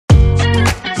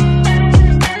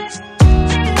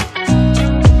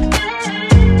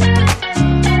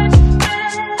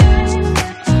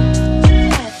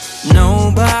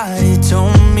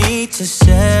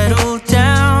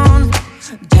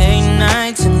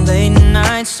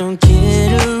don't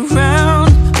get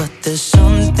around, but there's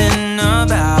something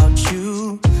about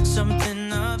you, something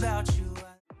about you.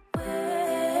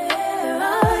 Where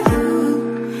are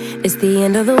you? It's the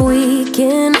end of the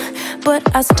weekend,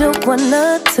 but I still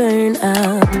wanna turn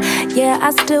up. Yeah, I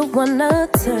still wanna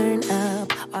turn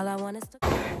up. All I want is to...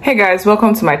 Hey guys,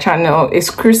 welcome to my channel.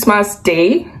 It's Christmas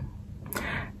Day,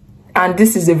 and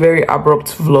this is a very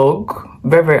abrupt vlog.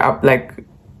 Very like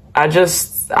I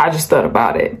just thought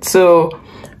about it. So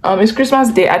it's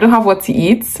Christmas Day. I don't have what to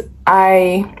eat.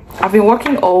 I've been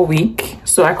working all week,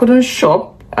 so I couldn't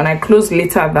shop, and I closed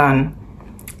later than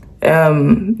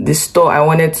the store I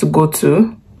wanted to go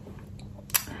to,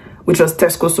 which was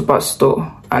Tesco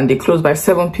Superstore, and they closed by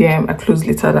 7 p.m. I closed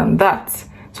later than that,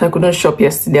 so I couldn't shop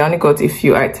yesterday. I only got a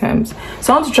few items,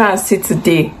 so I want to try and see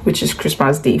today, which is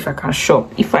Christmas Day, if I can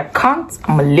shop. If I can't,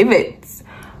 I'm gonna leave it.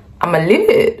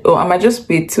 Or I might just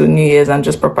wait till New Year's and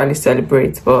just properly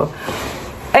celebrate. But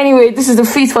anyway, this is the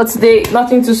fit for today.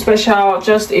 Nothing too special,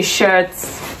 just a shirt,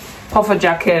 puffer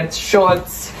jacket,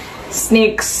 shorts,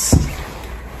 sneaks.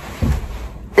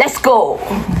 Let's go.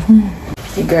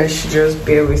 You guys should just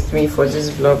bear with me for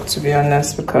this vlog, to be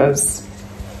honest, because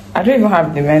I don't even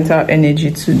have the mental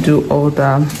energy to do all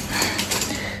that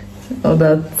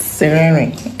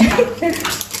ceremony.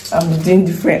 I'm doing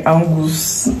different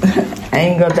angles. I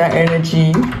ain't got that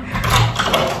energy.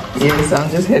 Yes, I'm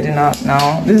just heading out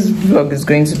now. This vlog is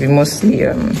going to be mostly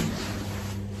should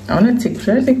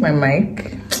I take my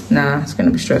mic? Nah, it's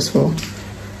gonna be stressful.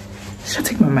 Should I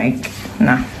take my mic?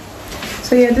 Nah.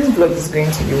 So yeah, this vlog is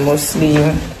going to be mostly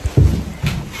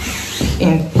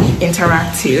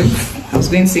interactive. I was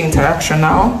going to say interaction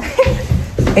now.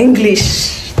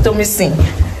 English, don't miss me.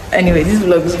 Anyway, this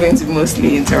vlog is going to be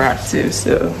mostly interactive,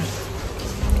 so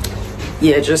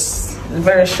yeah, just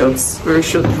very short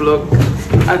vlog.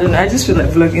 I don't know, I just feel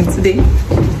like vlogging today.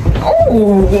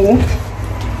 Oh,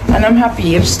 and I'm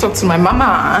happy. I just talked to my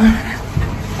mama.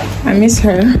 I miss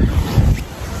her.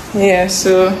 Yeah,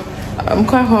 so I'm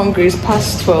quite hungry. It's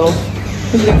past 12.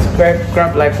 I'm going to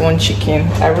grab like one chicken.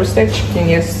 I roasted chicken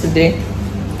yesterday.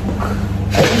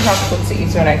 I didn't have food to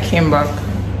eat when I came back,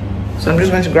 so I'm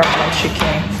just going to grab one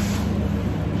chicken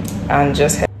and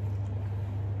just head.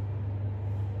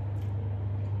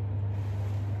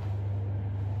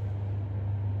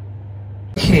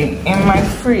 Okay, in my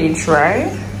fridge, right,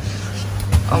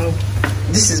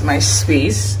 this is my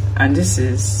space, and this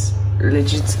is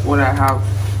legit what I have.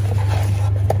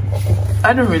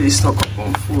 I don't really stock up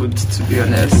on food, to be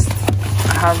honest.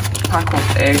 I have a pack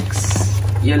of eggs,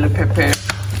 yellow pepper.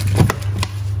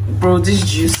 Bro, this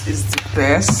juice is the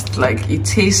best. Like, it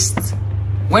tastes,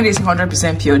 when it's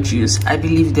 100% pure juice, I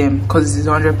believe them, because it's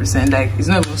 100%, like, it's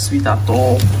not even sweet at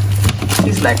all.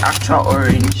 It's like actual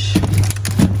orange.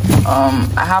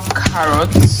 I have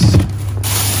carrots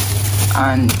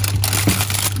and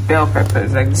bell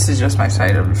peppers. Like, this is just my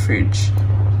side of the fridge.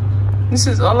 This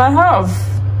is all I have.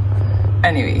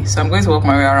 Anyway, so I'm going to work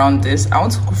my way around this. I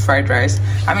want to cook fried rice.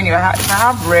 I mean, if I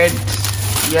have red,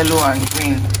 yellow and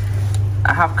green,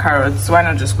 I have carrots, why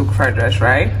not just cook fried rice,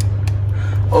 right?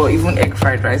 Or even egg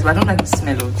fried rice, but I don't like the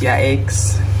smell of their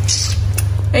eggs.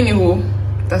 Anywho,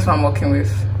 that's what I'm working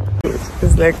with.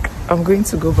 It's like I'm going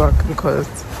to go back because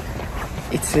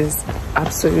it is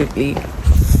absolutely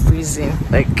freezing.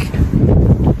 Like,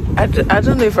 I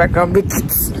don't know if I can make it.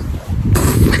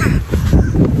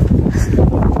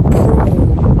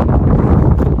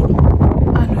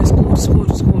 I know it's cold.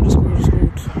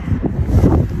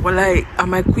 But like, I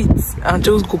might quit and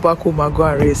just go back home and go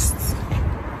and rest.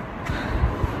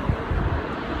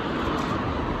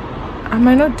 I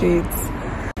might not do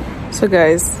it. So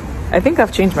guys, I think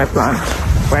I've changed my plan,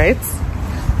 right?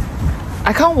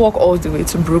 I can't walk all the way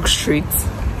to Brook Street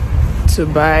to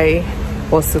buy,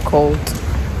 what's it called,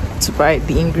 to buy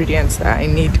the ingredients that I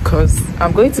need, because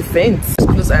I'm going to faint as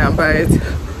close as I am by it.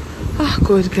 Oh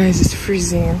god guys, it's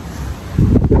freezing.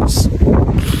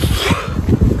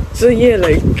 So yeah,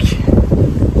 like,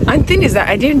 and thing is that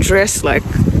I didn't dress like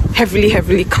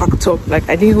heavily cocked up. Like,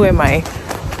 I didn't wear my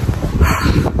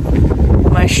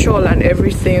shawl and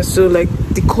everything, so like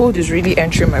the cold is really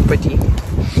entering my body.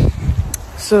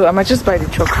 So I might just buy the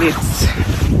chocolates.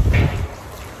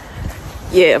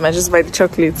 Yeah, I might just buy the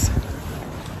chocolates,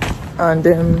 and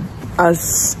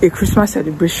as a Christmas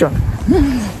celebration.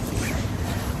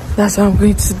 That's what I'm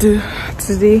going to do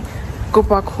today. Go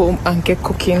back home and get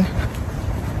cooking.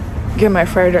 Get my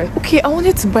fried rice. Okay, I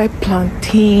wanted to buy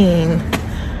plantain.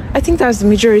 I think that's the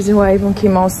major reason why I even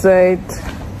came outside.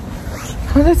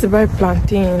 I wanted to buy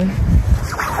plantain,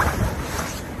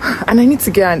 and I need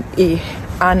to get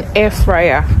an air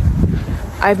fryer.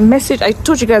 I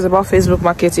told you guys about Facebook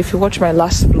Market. If you watch my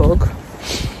last vlog,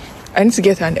 I need to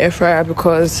get an air fryer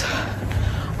because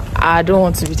I don't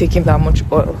want to be taking that much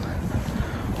oil.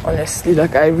 Honestly,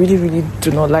 like I really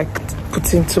do not like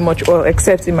putting too much oil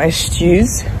except in my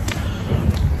stews.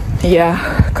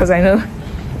 Yeah, because I know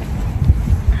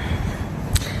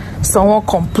someone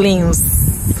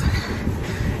complains.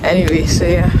 Anyway, so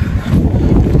yeah.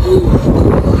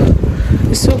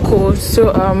 It's so cold.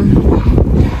 So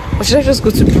or should I just go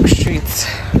to Brook Street?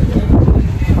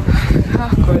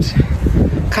 Oh god,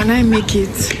 can I make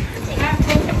it?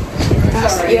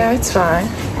 Yeah, it's fine.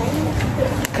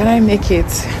 Can I make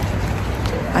it?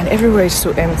 And everywhere is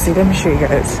so empty. Let me show you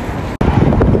guys.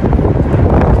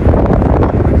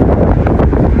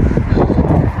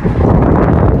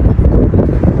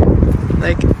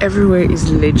 Like everywhere is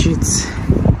legit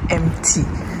empty.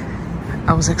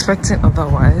 I was expecting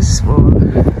otherwise, but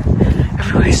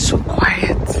everywhere is so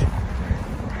quiet.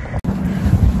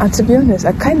 And to be honest,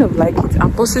 I kind of like it.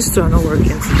 And buses still are not working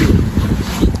today.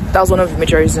 That was one of the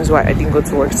major reasons why I didn't go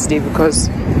to work today, because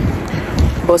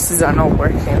buses are not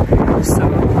working. So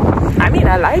I mean,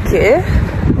 I like it,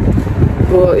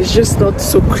 but it's just not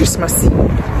so Christmassy.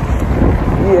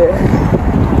 Yeah.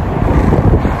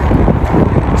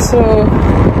 So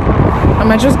I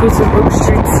might just go to Brook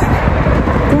Street.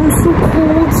 Oh, it's so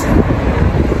cold.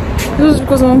 Just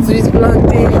because I want to eat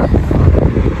plantain.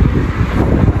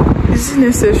 Is it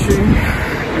necessary?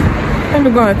 Let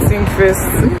me go and think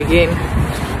first. Again,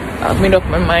 I've made up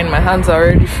my mind. My hands are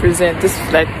already freezing. This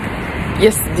like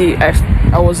yesterday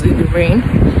I was in the rain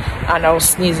and I was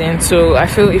sneezing, so I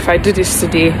feel if I do this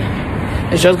today,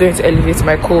 it's just going to elevate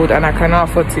my cold, and I cannot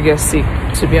afford to get sick,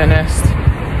 to be honest.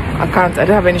 I can't. I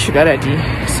don't have any sugar daddy,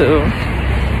 so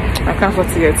I can't afford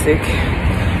to get sick.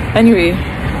 Anyway,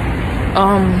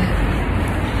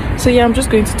 so yeah, I'm just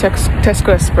going to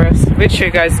Tesco Express. I'll show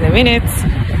you guys in a minute.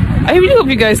 I really hope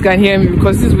you guys can hear me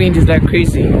because this wind is like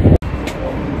crazy.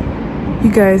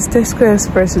 You guys, Tesco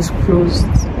Express is closed.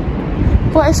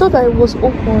 But I saw that it was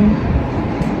open.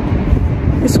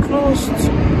 It's closed.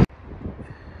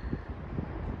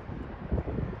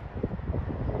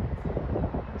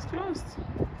 It's closed.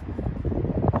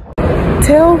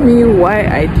 Tell me why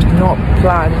I did not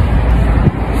plan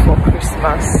for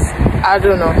Christmas. I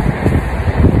don't know.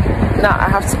 Now I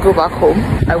have to go back home.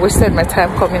 I wasted my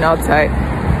time coming outside.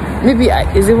 Maybe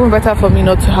it's even better for me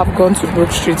not to have gone to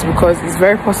Brook Street, because it's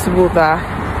very possible that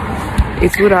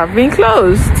it would have been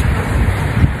closed.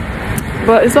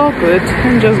 But it's all good.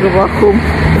 Let me just go back home.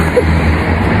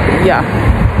 Yeah.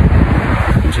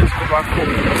 Just go back home.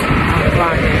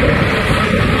 And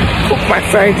cook my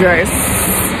fried rice.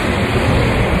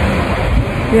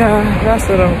 Yeah, that's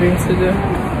what I'm going to do.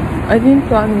 I didn't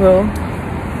plan well,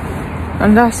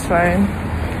 and that's fine.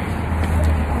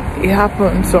 It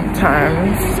happens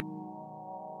sometimes.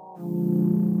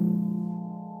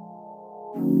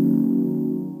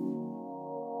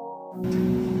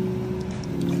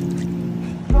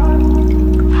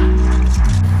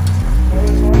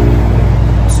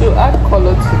 To add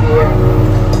color to the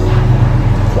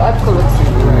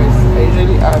rice, I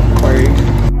usually add curry.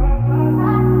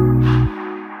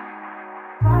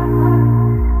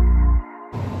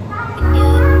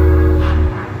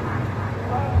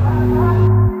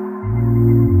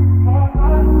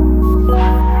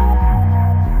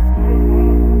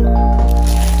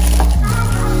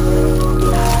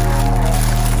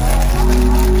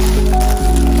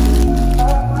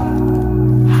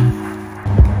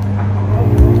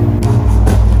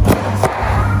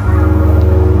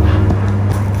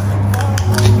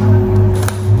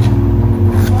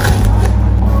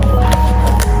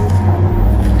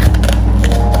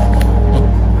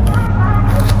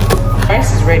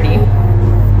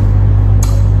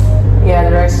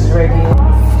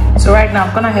 So right now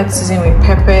I'm gonna head season with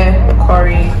pepper,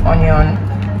 curry, onion.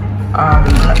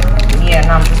 Yeah,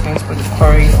 now I'm just going to put the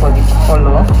curry for the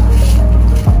color.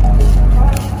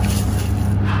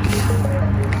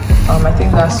 I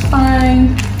think that's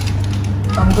fine.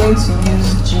 I'm going to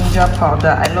use ginger powder.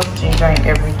 I love ginger in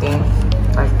everything.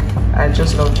 Like, I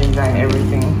just love ginger in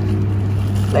everything.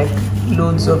 Like,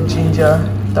 loads of ginger.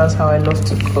 That's how I love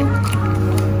to cook.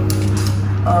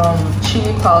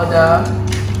 Chili powder.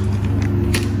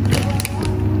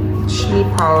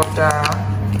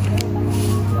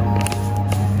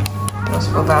 Just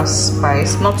for that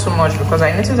spice, not too much, because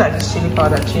I noticed that this chili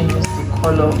powder changes the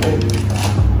color of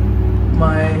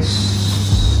my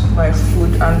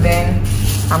food. And then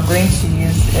I'm going to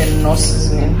use a no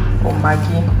seasoning or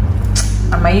Maggi.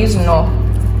 I might use no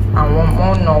and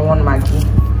one Maggi.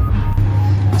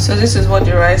 So this is what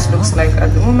the rice looks like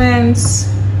at the moment.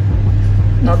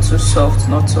 Not too soft,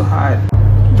 not too hard.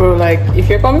 Bro, like if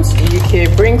you're coming to the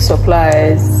UK, bring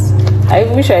supplies. I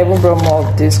wish I even brought more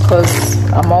of this because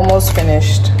I'm almost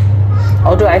finished.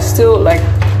 Although I still like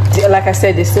I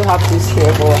said, they still have this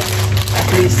here, but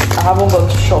at least I haven't gone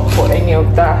to shop for any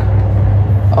of that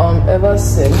ever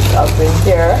since I've been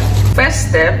here. First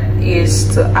step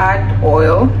is to add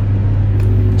oil,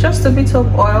 just a bit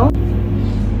of oil.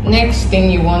 Next thing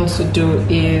you want to do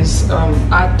is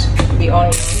add the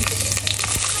onions.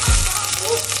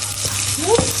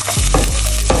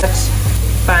 That's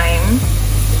thyme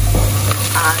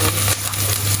and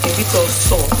a bit of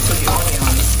salt to the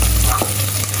onions.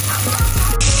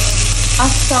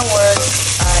 Afterwards,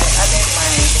 I added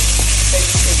my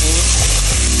vegetables.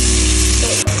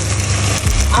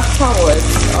 Afterwards,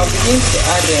 I'll begin to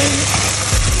add the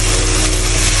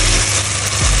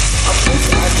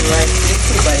rice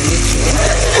little by little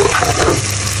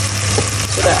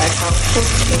so that I can cook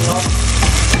enough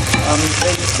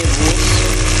vegetables.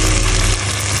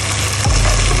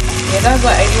 Yeah, that's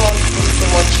why I don't want to put too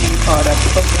much chili powder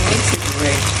because it makes it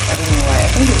red. I don't know why.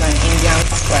 I think it's an Indian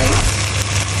spice.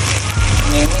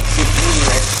 Yeah, it makes it really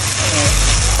red. Anyway,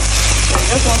 so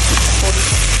you just want to put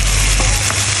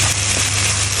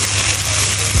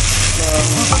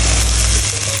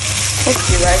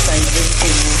the rice and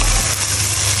vegetables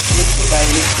little by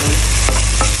little,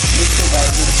 little by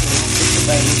little, little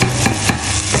by little.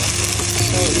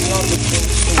 So it's not looking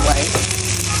too white,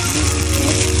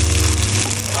 basically.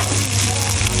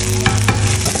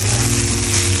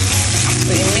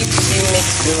 So it makes you mix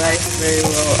the rice very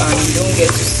well, and you don't get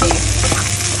to see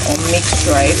unmixed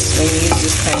rice when you use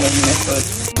this kind of method.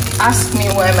 Ask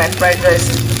me why my fried rice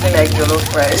is looking like jollof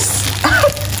rice.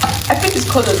 I think it's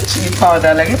called a chili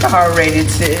powder. Like, look at how red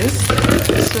it is.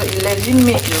 So it legit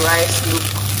made the rice look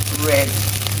red,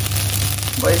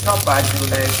 but it's not bad though.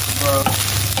 Like, bro,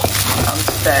 I'm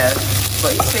tired,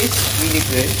 but it tastes really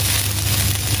good.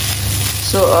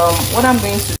 So what I'm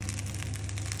going to,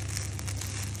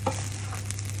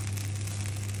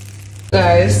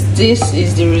 guys, this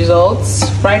is the results.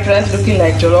 Fried rice looking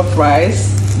like jollof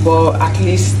rice, but at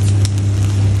least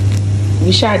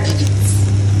we sure did it.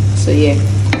 So yeah,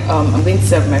 I'm going to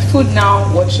serve my food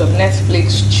now, watch some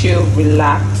Netflix, chill,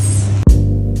 relax.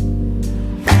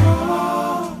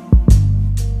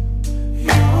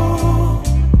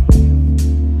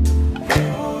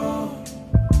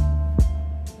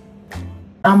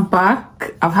 I'm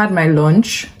back. I've had my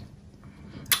lunch.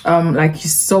 Like you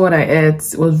saw what I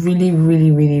ate. It was really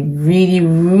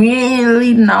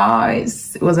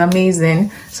nice. It was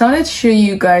amazing. So I wanted to show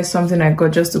you guys something I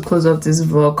got just to close off this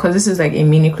vlog, because this is like a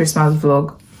mini Christmas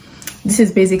vlog. This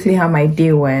is basically how my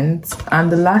day went.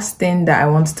 And the last thing that I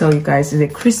want to tell you guys is a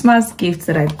Christmas gift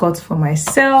that I got for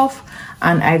myself.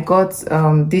 And I got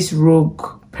this Rogue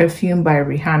perfume by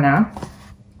Rihanna.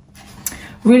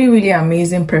 Really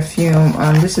amazing perfume.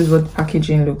 This is what the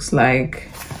packaging looks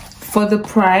like. For the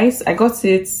price, I got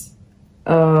it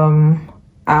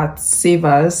at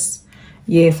Savers.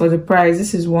 Yeah, for the price,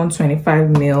 this is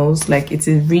 125 mils. Like, it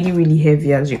is really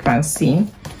heavy, as you can see.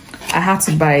 I had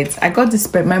to buy it. I got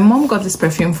this. My mom got this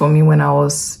perfume for me when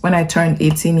I turned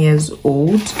 18 years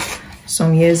old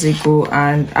some years ago,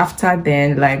 and after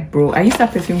then, like, bro, I used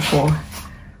that perfume for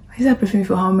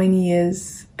how many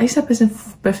years? I used that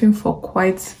perfume for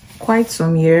quite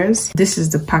some years. This is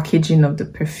the packaging of the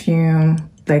perfume.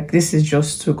 Like, this is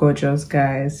just too gorgeous,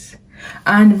 guys.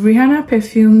 And Rihanna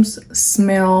perfumes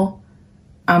smell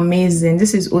amazing.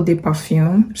 This is Eau de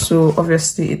Parfum, so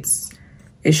obviously it's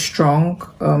strong.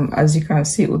 As you can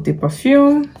see, Eau de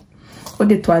Parfum. Eau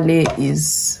de Toilette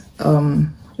is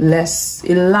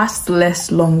it lasts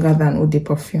less longer than Eau de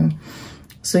Parfum.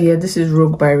 So yeah, this is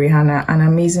Rogue by Rihanna. An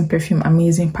amazing perfume,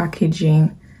 amazing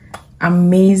packaging,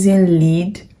 amazing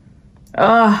lid.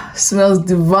 Smells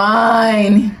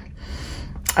divine.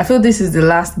 I feel this is the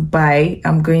last buy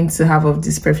I'm going to have of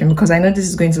this perfume, because I know this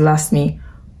is going to last me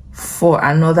for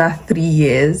another 3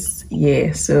 years.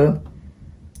 Yeah, so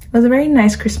it was a very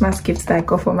nice Christmas gift that I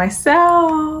got for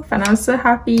myself, and I'm so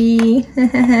happy.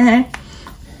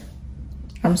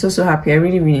 I'm so happy. I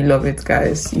really love it,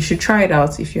 guys. You should try it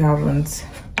out if you haven't.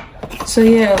 So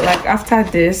yeah, like, after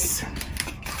this,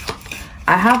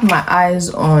 I have my eyes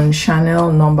on Chanel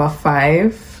number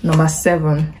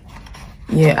 7.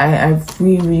 Yeah, I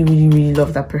really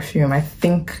love that perfume. I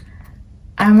think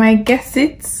I might get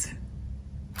it.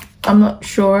 I'm not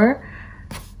sure.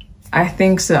 I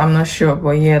think so. I'm not sure,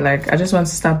 but yeah, like, I just want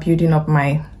to start building up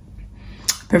my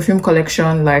perfume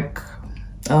collection, like,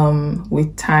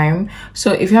 with time.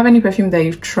 So if you have any perfume that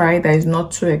you've tried that is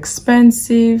not too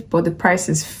expensive but the price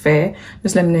is fair,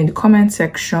 just let me know in the comment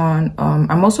section.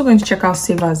 I'm also going to check out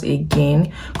Savers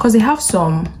again because they have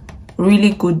some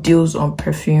really good deals on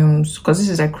perfumes because this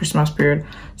is like Christmas period.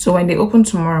 So when they open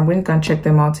tomorrow, I'm going to go and check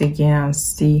them out again and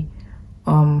see,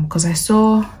 because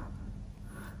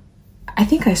I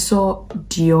think I saw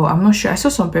Dior, I'm not sure, I saw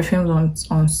some perfumes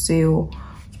on sale,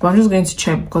 but I'm just going to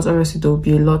check because obviously there will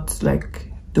be a lot,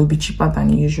 like they'll be cheaper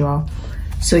than usual.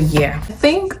 So yeah, I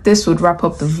think this would wrap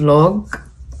up the vlog.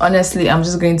 Honestly, I'm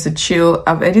just going to chill.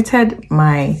 I've edited a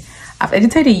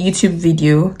YouTube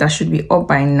video that should be up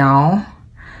by now.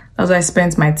 That's what I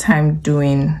spent my time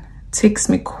doing. Takes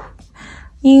me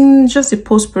in just a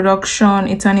post-production.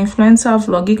 It's an influencer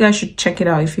vlog. You guys should check it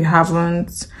out if you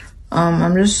haven't.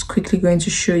 I'm just quickly going to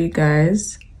show you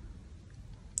guys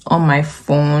on my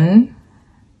phone.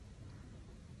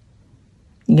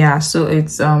 Yeah, so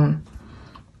it's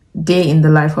day in the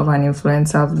life of an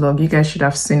influencer vlog. You guys should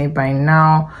have seen it by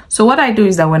now. So what I do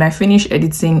is that when I finish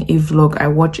editing a vlog, I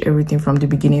watch everything from the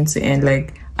beginning to end.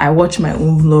 Like I watch my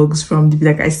own vlogs from the,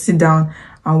 like I sit down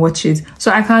and watch it,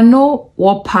 so I can know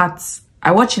what parts,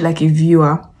 I watch it like a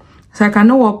viewer, so I can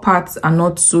know what parts are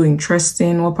not so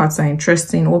interesting, what parts are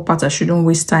interesting, what parts I shouldn't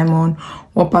waste time on,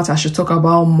 what parts I should talk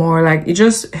about more. Like it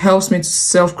just helps me to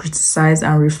self-criticize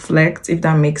and reflect, if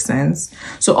that makes sense.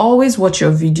 So always watch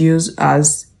your videos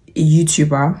as a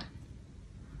YouTuber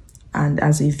and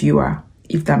as a viewer,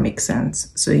 if that makes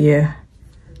sense. So yeah,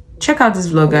 check out this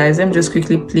vlog, guys. Let me just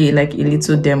quickly play like a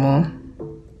little demo.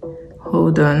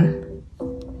 Hold on.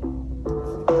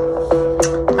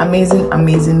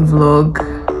 Amazing vlog.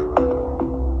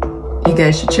 You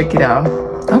guys should check it out.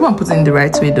 I hope I'm putting it in the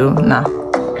right way though. Nah,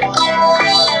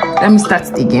 let me start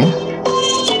it again.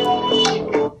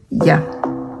 Yeah,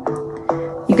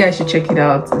 you guys should check it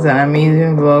out. It's an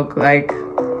amazing vlog. Like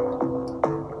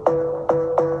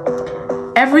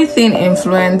everything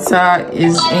influencer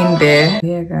is in there.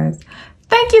 Yeah guys,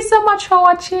 thank you so much for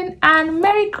watching and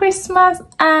Merry Christmas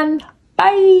and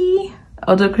bye.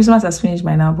 Although Christmas has finished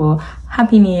by now, but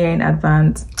Happy New Year in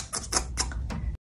advance.